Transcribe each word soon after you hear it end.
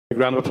A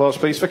round of applause,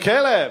 please, for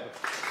Caleb.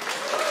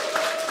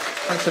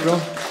 Thanks,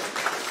 everyone.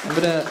 I'm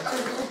going to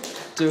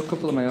do a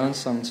couple of my own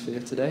songs for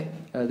you today.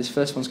 This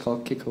first one's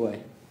called Kick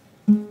Away.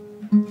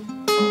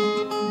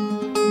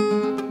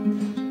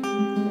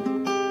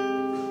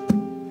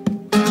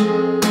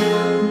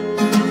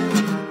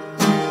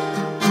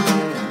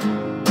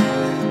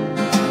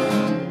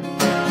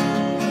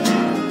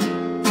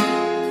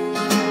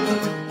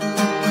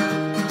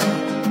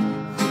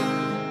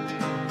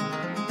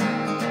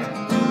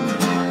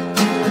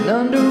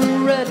 Under a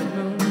red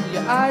moon,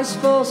 your eyes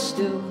fall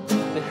still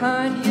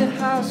behind your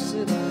house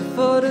at the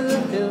foot of the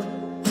hill.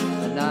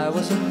 And I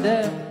wasn't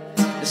there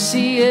to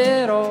see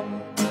it all,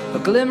 a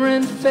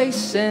glimmering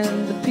face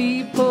and the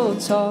people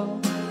tall.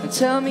 And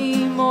tell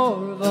me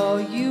more of all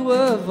you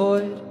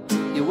avoid.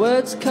 Your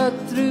words cut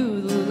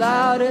through the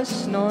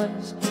loudest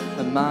noise,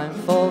 and mine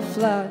fall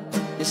flat.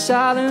 Your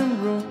silent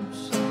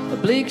rooms, a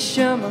bleak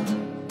shimmer,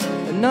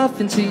 and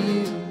nothing to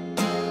you.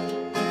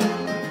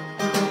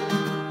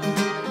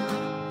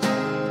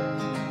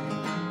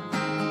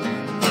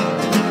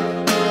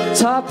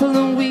 Topple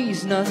and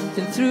wheeze,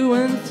 nothing through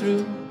and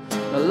through.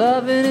 No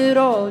loving it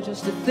all,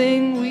 just a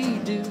thing we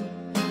do.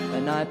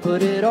 And I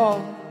put it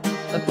all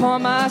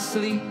upon my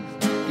sleeve.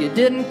 You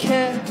didn't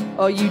care,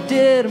 or you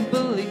didn't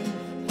believe.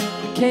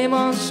 You came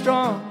on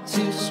strong,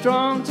 too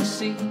strong to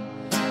see.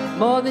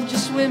 More than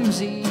just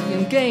whimsy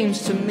and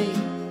games to me.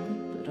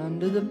 But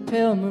under the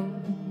pale moon,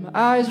 my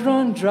eyes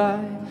run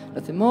dry.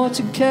 Nothing more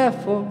to care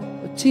for,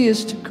 or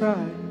tears to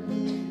cry.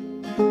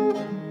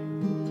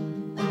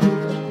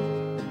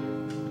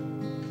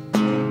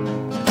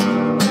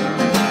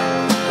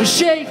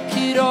 Shake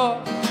it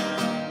off,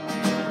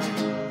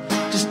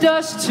 just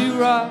dust to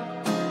rot.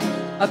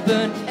 I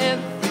burned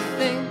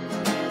everything,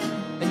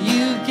 and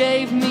you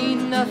gave me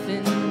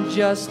nothing,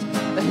 just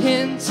a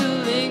hint to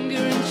linger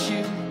and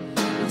chew.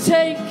 And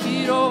take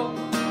it all,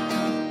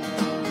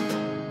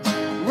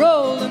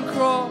 roll and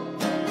crawl,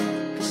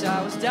 'cause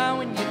I was down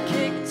when you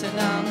kicked, and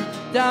I'm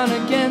down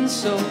again,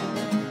 so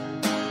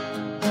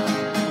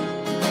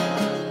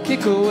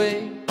kick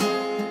away.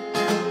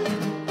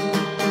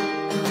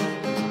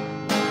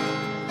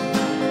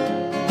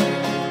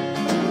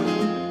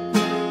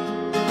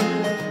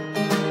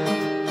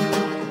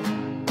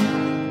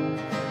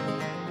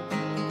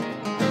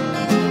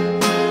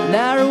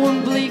 Narrow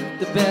and bleak,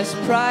 the best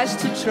price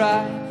to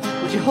try.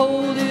 Would you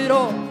hold it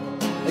all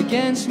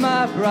against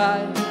my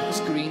bride? As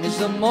green as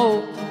the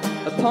mold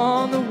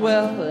upon the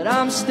well that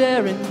I'm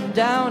staring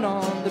down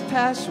on, the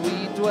past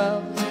we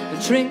dwell.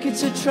 The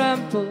trinkets are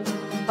trampled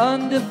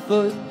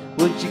underfoot.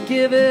 Would you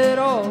give it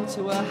all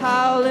to a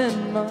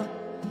howling mud?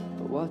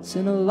 But what's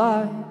in a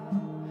lie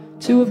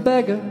to a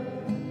beggar,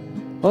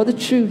 or the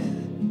truth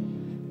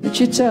that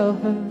you tell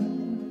her?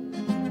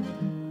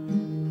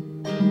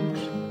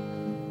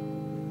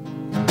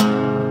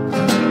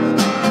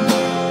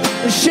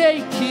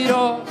 Shake it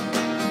off,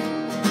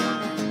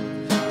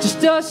 just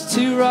dust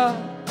to rot.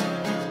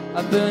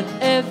 I burned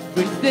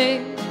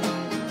everything,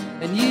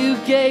 and you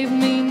gave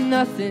me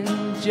nothing,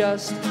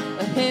 just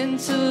a hint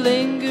to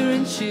linger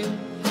and chew.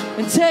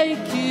 And take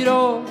it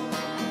all,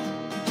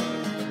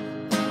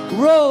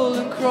 roll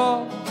and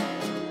crawl,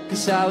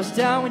 'cause I was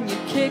down when you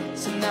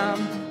kicked, and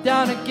I'm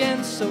down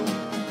again, so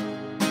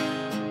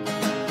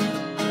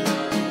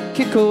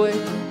kick away.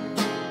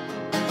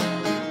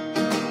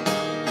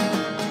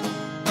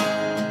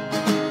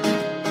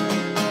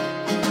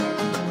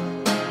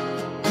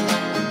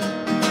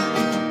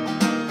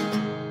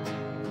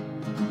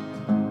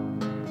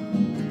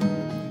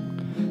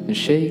 And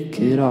shake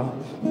it off,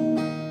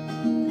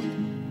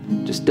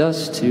 just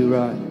dust to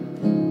rot.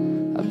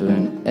 I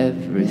burned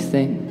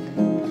everything,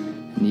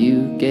 and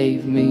you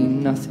gave me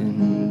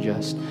nothing,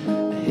 just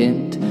a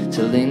hint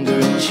to linger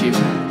and chew.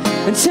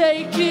 And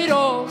take it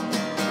all,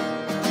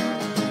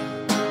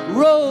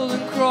 roll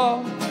and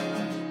crawl,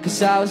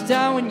 'cause I was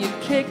down when you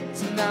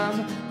kicked, and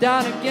I'm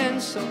down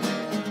again, so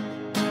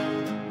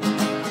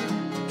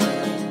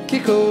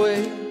kick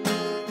away.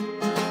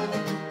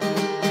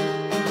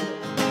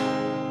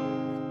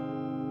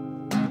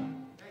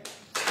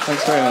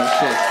 Thanks very much.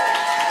 Cheers.